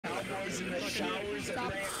in the showers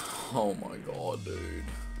and rain. Oh my god, dude.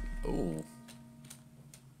 Oh.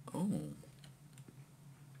 Oh.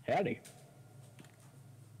 Howdy.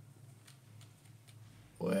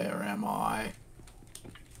 Where am I?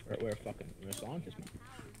 We're scientists, man.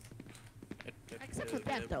 Except for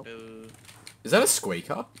that, though. Is that a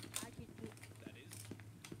squeaker?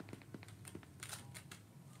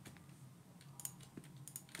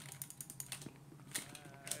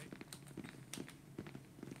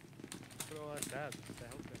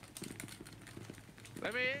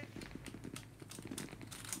 Let me.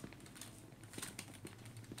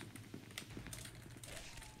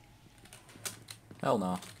 Hell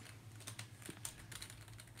no.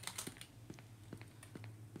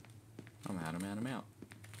 I'm out, I'm out, I'm out.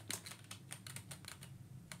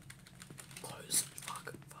 Close.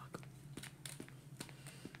 Fuck, fuck.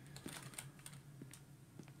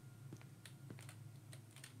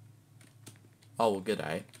 Oh, well,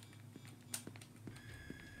 g'day.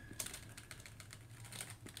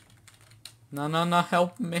 No, no, no,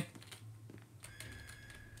 help me.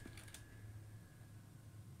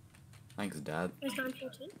 Thanks, Dad.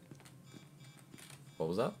 What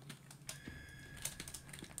was that?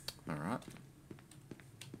 Alright.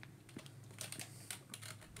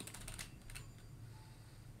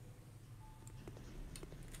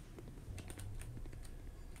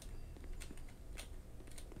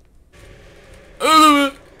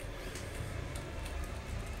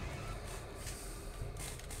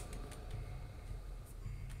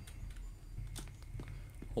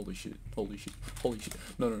 Holy shit, holy shit, holy shit.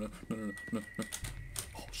 No, no, no, no, no, no, no.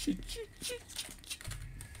 Oh shit, shit, shit, shit, shit.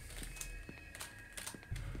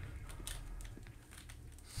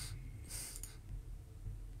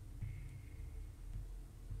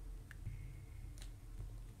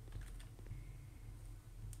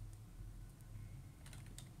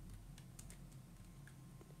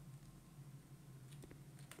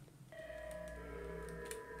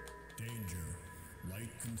 Danger. Light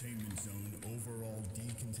containment zone overall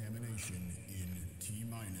decontamination in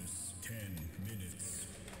T-minus 10 minutes.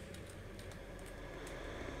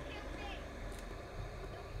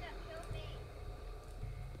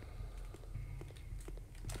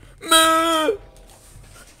 No!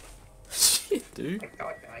 Shit, dude. Oh my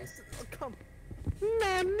god, guys. Oh, come.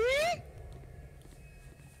 Mammy?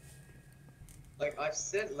 Like, I've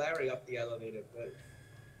sent Larry up the elevator, but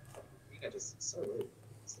you guys just so rude.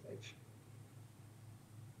 Stage.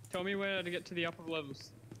 Tell me where to get to the upper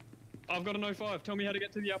levels. I've got an 05. Tell me how to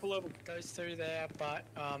get to the upper level. Goes through there, but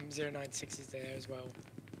 096 is there as well.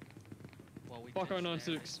 Well, we Fuck finished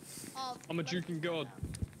 096. Oh, I'm a juking god.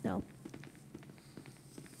 no.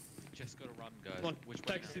 Just gotta run, guys. Come on, Which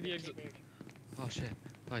way take us now? to the exit. Oh shit.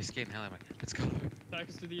 Oh, he's getting hell out of me. Let's go. Take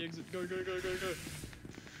us to the exit. Go, go, go, go, go.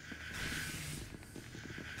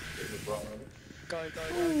 Go, go, go,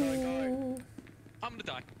 go, go. I'm gonna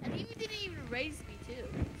die. And he didn't even raise me, too.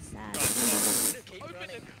 Sad. Keep Open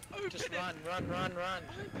running. it. Open Just it. run, run, run, run.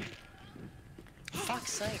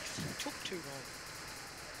 Fuck's sake, it took too long.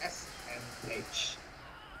 SMH.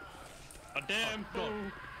 A damn fool.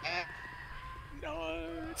 No,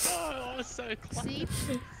 no, I was so close. See?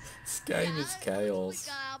 This game is chaos.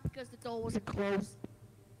 We got out because the door wasn't closed.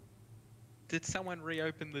 Did someone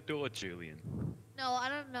reopen the door, Julian? No, I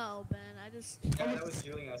don't know, Ben. I just... Yeah, that was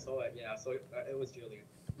Julian. I saw it. Yeah, I saw it. It was Julian.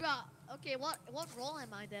 Bruh, okay, what role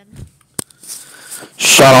am I then?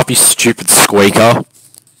 Shut up, you stupid squeaker.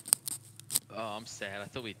 Oh, I'm sad. I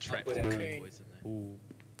thought we trapped put the it boys in. in there.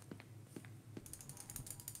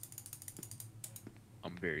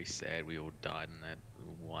 I'm very sad we all died in that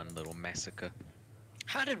one little massacre.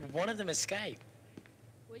 How did one of them escape?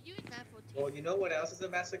 Were you in that for Well, you know what else is a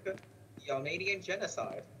massacre? The Armenian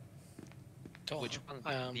genocide. Which one?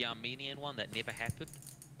 The Armenian one that never happened?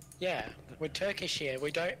 Yeah, we're Turkish here.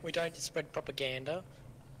 We don't spread propaganda.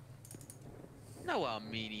 No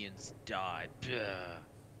Armenians died.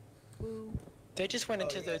 Boo. They just went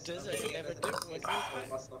into the yes, desert and never did. It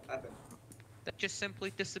must not happen. That just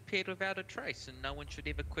simply disappeared without a trace, and no one should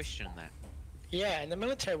ever question that. Yeah, and the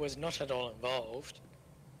military was not at all involved.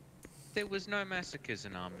 There was no massacres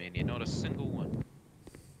in Armenia, not a single one.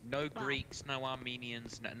 No Greeks, no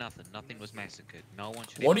Armenians, no, nothing. Nothing was massacred. No one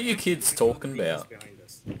should What ever are you kids talking about?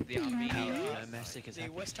 The Armenians. No massacres the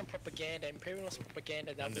Western propaganda, imperialist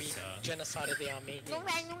propaganda that we genocided the Armenians.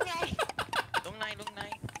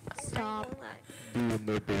 Stop.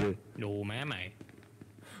 No, mate.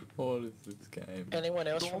 What is this game? Anyone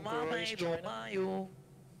else from Glorious China?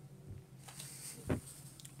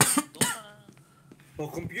 Oh,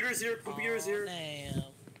 computer's here, computer's here. Damn.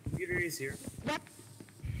 Computer is here.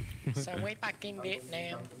 So way back in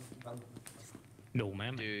Vietnam. No,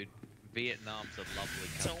 man. Dude, Vietnam's a lovely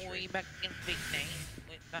So country. we back in Vietnam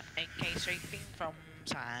with the AK sweeping from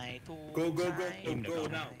side to Go, go, go, side. go, go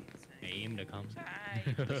now. Aim to come.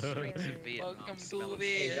 Vietnam Welcome to smells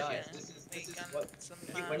Hey Vietnam. guys, this is We what got some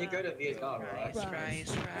when you go to Vietnam, right? rice, Right. rice,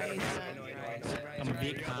 rice, I know, I know, I rice, know. I'm rice,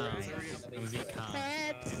 Viet Cong. rice, I'm Viet Cong.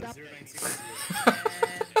 Heads up. 0960.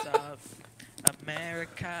 Hands up,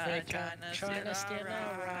 America, China steal our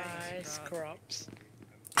our rice up. crops.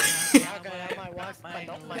 Yeah, I'll go have my wife, but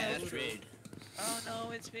not my husband. Oh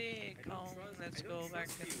no, it's Viet Cong. Let's go back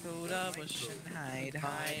into the bush and hide,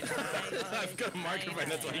 hide, hide. I've got a microphone,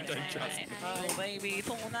 that's why you don't trust me. Oh baby,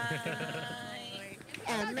 tonight.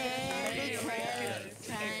 America,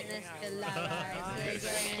 trying to steal our rice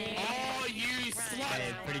again. Oh, you slut!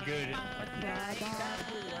 Hey, pretty good.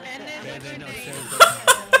 And then Yeah, they're not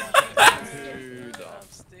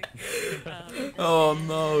Oh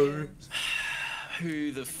no.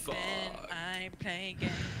 Who the fuck? I play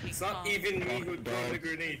games. It's not even me who threw the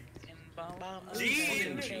grenade.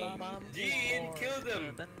 Gene! Gene, kill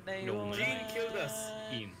them! Gene killed us.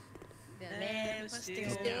 Im. Man,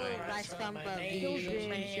 still rice from a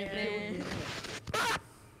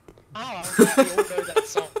Oh, I'm glad we all know that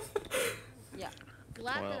song. Yeah.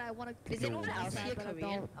 Glad Well, that I want to. Is no. anyone else here But I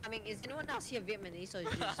Korean? don't. I mean, is anyone else here Vietnamese or is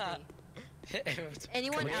it just me? It's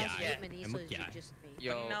Anyone Come on, else yeah. Vietnamese Come or on, is it yeah. just me?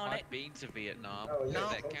 Yo, No, I've been to Vietnam. Oh, yeah, Does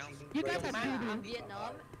that folks, count? You guys can- have I'm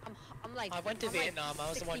Vietnam. I'm like. I went to I'm like Vietnam, I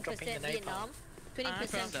was the one dropping the 60% napalm. Vietnam, 20% I'm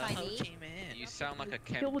from the Ho Chinese. Chi Minh. You sound like a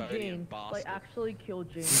Kill Cambodian Jane. bastard. Like actually kill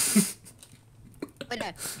Jane. But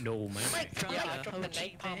no, No, man. like, From Yeah, the I Ho dropped the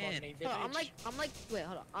Chi napalm on Minh. me, hold on, village. wait,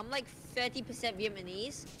 hold on. I'm like 30%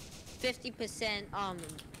 Vietnamese, 50%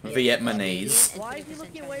 Vietnamese. and Why is he 20%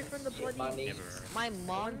 looking away Chinese. from the bloody? Money. My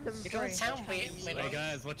mom's You don't sound Vietnamese. Hey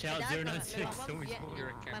guys, watch out. My dad's 096. my So mom's much Viet- You're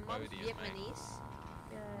a my mom's Cambodian, mate.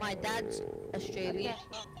 Vietnamese. My dad's Australian.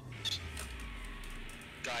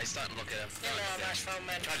 Guys, don't look at him. Hello, nice phone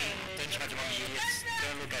man. Don't judge him, you idiots.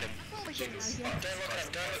 Don't look at him. Don't look at him, don't look at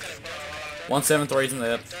him, don't look at him. 173's in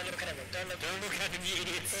there. Don't look at him, don't look Don't look at him, you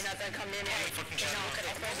idiots. don't come near me. Fucking Do shut not up. look at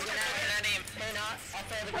him. I'll throw the grenade at him. Do not. I'll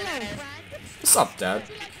throw the Hello, grenade. Brad. What's up, Dad?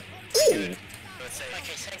 Ooh. Let's say,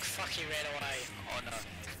 Okay, thank fuck he ran away. oh no.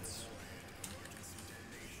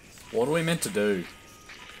 What are we meant to do?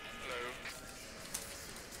 Hello.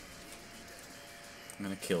 I'm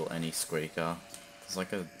gonna kill any squeaker. There's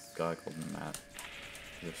like a guy called Matt.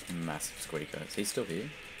 There's a massive squeaker. Is he still here?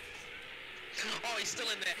 Oh, he's still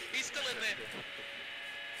in there. He's still in there.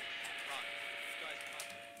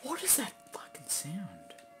 What is that fucking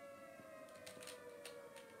sound?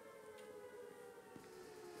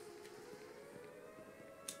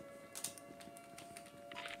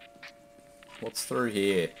 What's through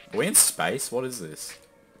here? Are we in space? What is this?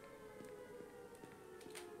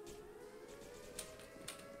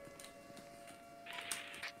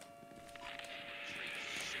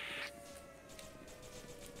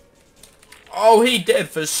 Oh, he dead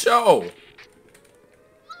for sure!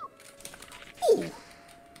 Ooh.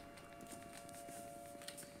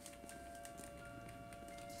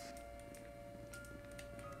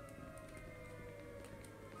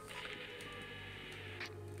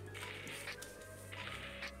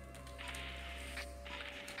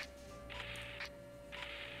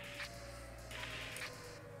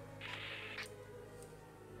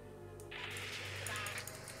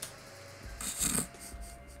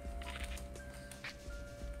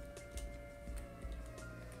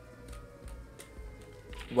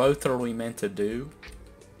 What are we meant to do?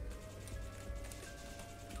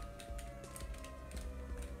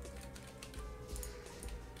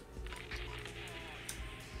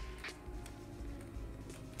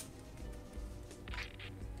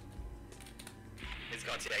 He's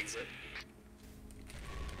got to exit.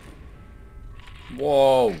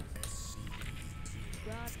 Whoa!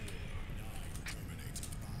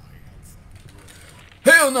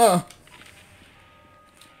 Hell no!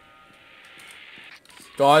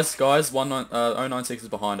 Guys, 096 is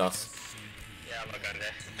behind us. Yeah, I'm not going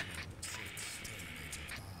there.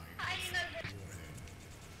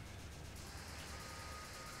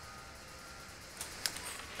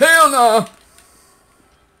 Hell no!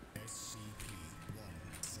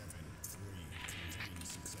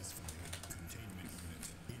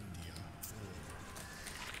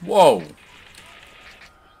 Whoa!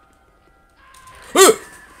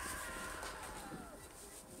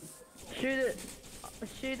 Shoot it!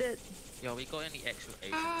 Shoot it! Yo, we got any extra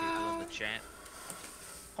Asian people in the chat?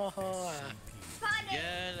 Oh,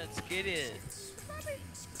 Yeah, let's get it.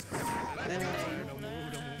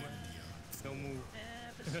 Don't move.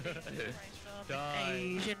 Die.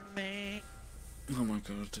 Asian man. Oh my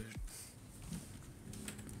god, dude.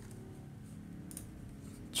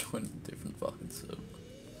 Join a different fucking server.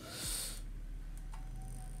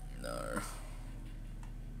 No.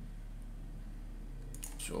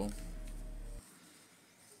 Sure.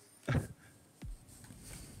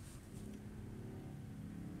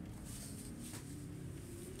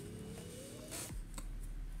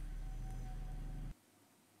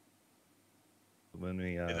 When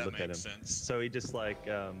we that look at him. makes sense. So he just like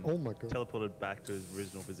Oh my God. teleported back to his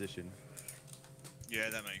original position. Yeah,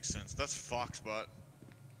 that makes sense. That's fucked, but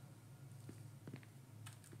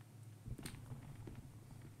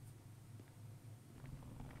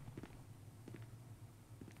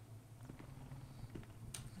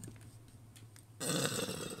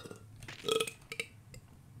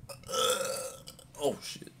oh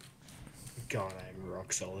shit. God, I'm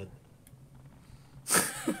rock solid.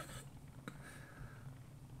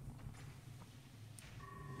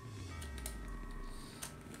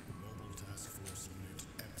 Mobile Task Force Unit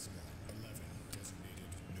Epsilon 11,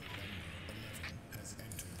 designated November 11, has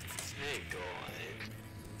entered the facility. Hey, God.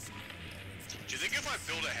 do you think if I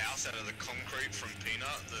build a house out of the concrete from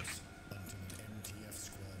Peanut, that Until an MTF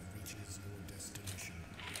squad reaches your destination.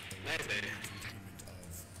 Maybe.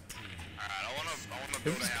 Containment of alright, I wanna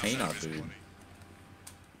build a Who's house Peanut, out of his dude? body.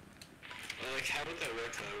 Well, like, how would that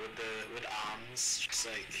work though? Would arms just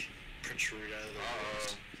like protrude out of the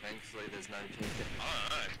walls? Thankfully, there's no kink. I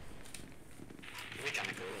don't know. That'd be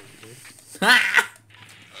kinda cool.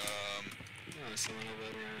 Oh, someone over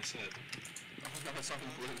there on his head. Oh no, someone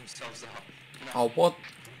blew themselves up. No. Oh, what?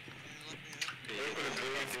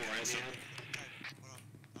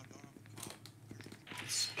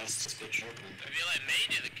 It's best to switch open. If you let me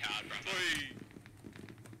do the card, bro.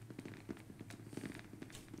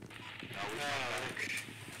 No, we look.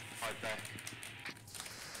 Fight back.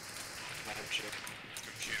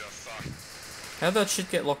 Computer, fuck. How'd that shit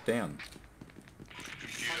get locked down?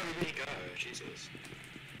 Computer. Where did he go? Jesus.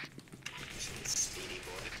 Some speedy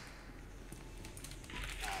boy.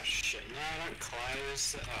 Ah, shit. No, don't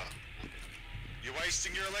close. Oh. You're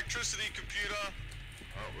wasting your electricity, computer.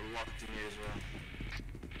 Oh, we're locked in here as well.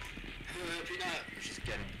 Peanut. We're just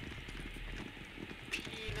getting.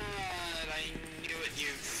 Peanut, I knew it, you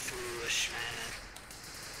foolish man.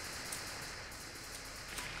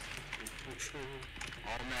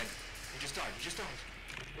 Oh man, he just died. He just died.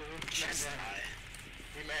 Just Man down. die.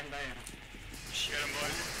 He man down. Get him,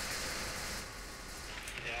 boys.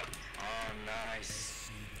 Yep. Oh nice.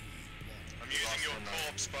 I'm using your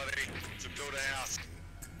corpse, buddy, to build a house.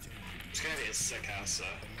 It's gonna be a sick house,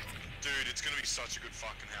 though. Dude, it's gonna be such a good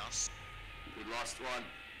fucking house. We lost one.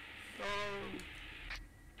 Oh.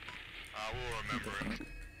 We'll remember him.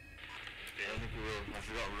 I don't think we will. I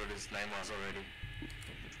forgot what his name was already.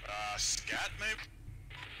 Scat, maybe?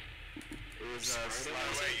 It was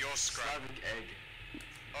wait, you're Scrap. Slavic egg.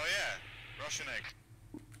 Oh yeah, Russian egg.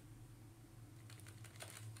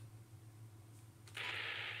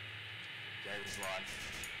 Gave his life.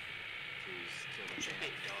 He's killed a Big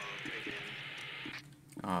champ. dog again.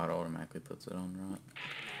 Oh, it automatically puts it on, right? No,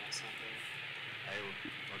 it's not good. Hey,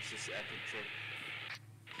 what's this epic trick?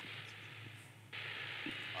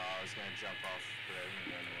 I was gonna jump off, but I didn't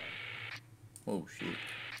go anyway. Oh shit.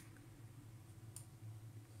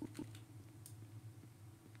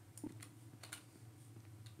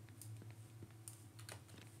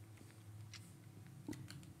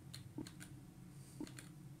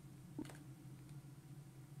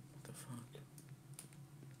 What the fuck?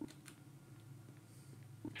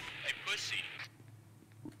 Hey, pussy.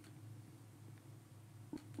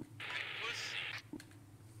 Hey, pussy.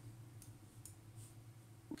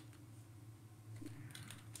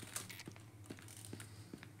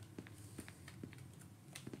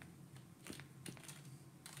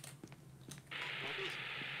 Maybe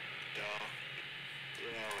dog.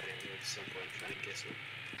 Yeah, I didn't know at some point trying to guess it.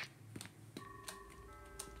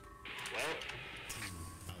 Well.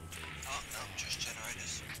 Oh, no, just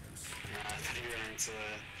generators. I thought you ran into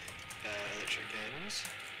the electric cables.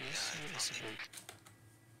 Yes, yes.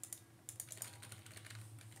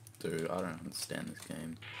 Dude, I don't understand this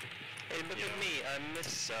game. Hey, look at me, I'm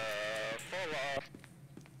Miss, Fallout.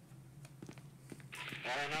 I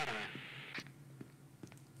don't know.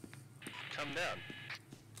 Come down.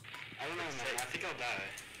 I don't know, man. I think I'll die.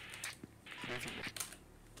 And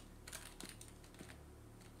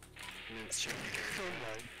then it's check my character.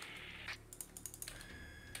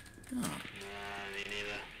 Oh. Nah, me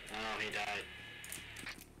neither. Oh, he died.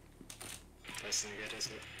 That's not good, is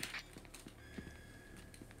it?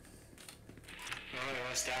 Oh,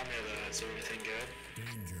 what's down there though? Is everything good?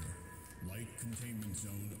 Danger. Light containment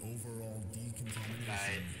zone overall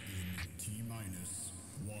decontamination in T-minus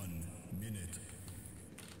 1 minute.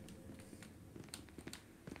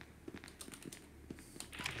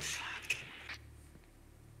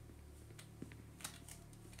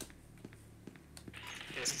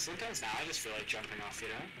 sometimes now I just feel like jumping off, you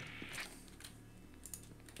know?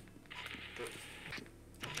 But,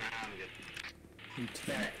 nah, I'm good.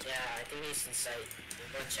 Yeah, I think he's inside.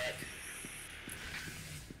 We'll check.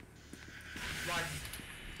 One.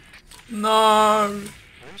 No!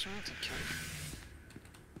 What was wrong with the kill?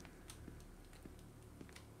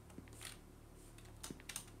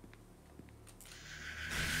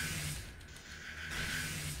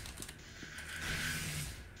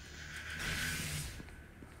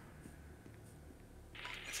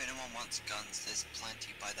 If anyone wants guns, there's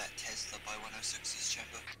plenty by that Tesla by 106's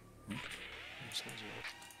chamber.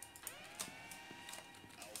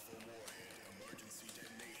 Alpha Warhead emergency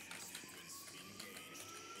detonation sequence engaged.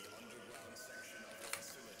 The underground section of the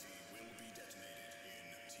facility will be detonated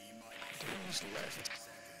in T-minus left.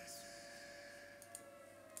 seconds.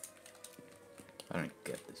 I don't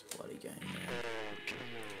get this bloody game, man.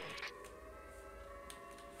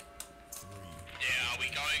 Yeah, are we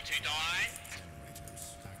going to die?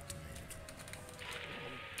 Generators activated.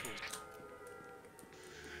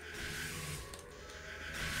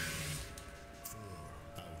 4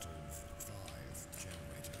 out of 5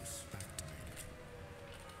 generators activated.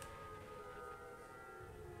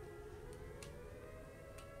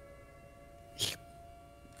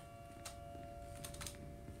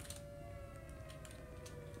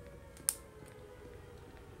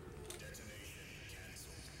 Detonation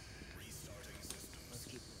cancelled. Restarting systems. Let's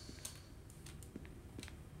keep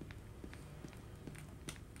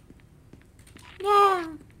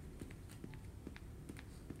No!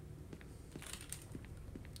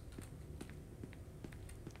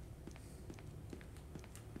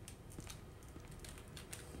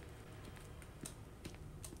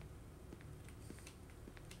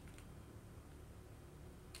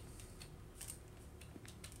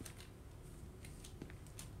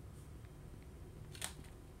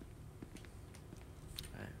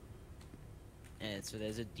 Yeah, so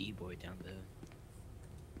there's a D-boy down there.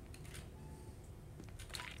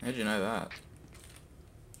 How'd you know that?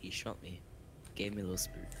 He shot me. Gave me a little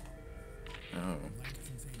spook. Oh. Light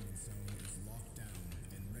containment zone is locked down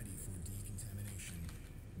and ready for decontamination.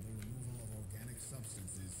 The removal of organic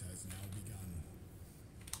substances has now begun.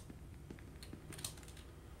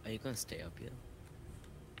 Are you gonna stay up here?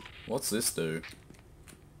 What's this do?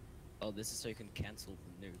 Oh, this is so you can cancel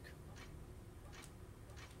the nuke.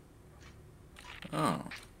 Oh.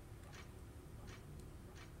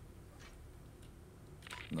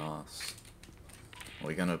 Nice. Are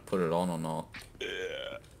we gonna put it on or not?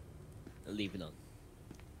 Leave it on.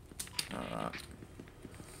 Alright.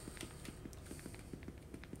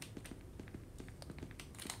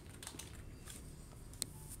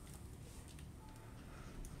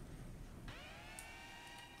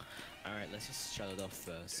 Alright, let's just shut it off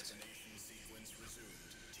first. Detonation sequence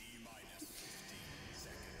resumed. T-minus 15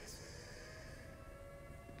 seconds.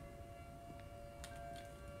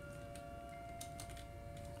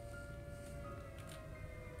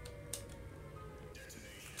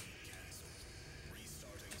 Detonation cancelled.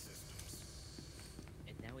 Restarting systems.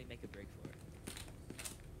 And now we make a break for it.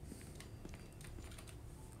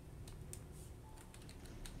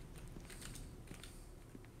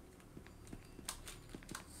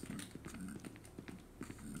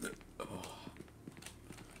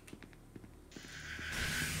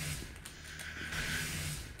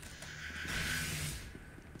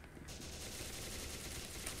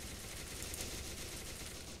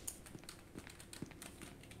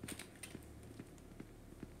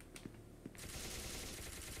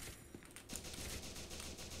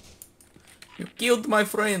 You killed my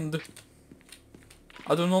friend!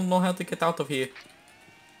 I do not know how to get out of here.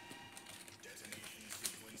 Detonation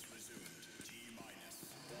sequence resumed. T-minus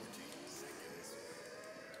 40 seconds.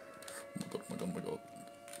 Oh my god, oh my god, oh my god.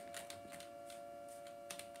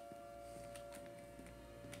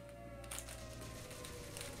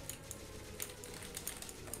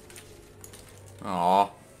 Aww.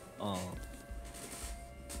 Oh.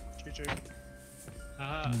 GG.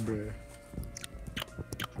 Haha. Bruh.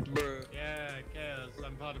 Bruh. Yeah, Chaos.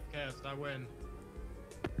 I'm part of Chaos. I win.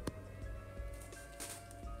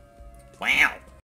 Wow.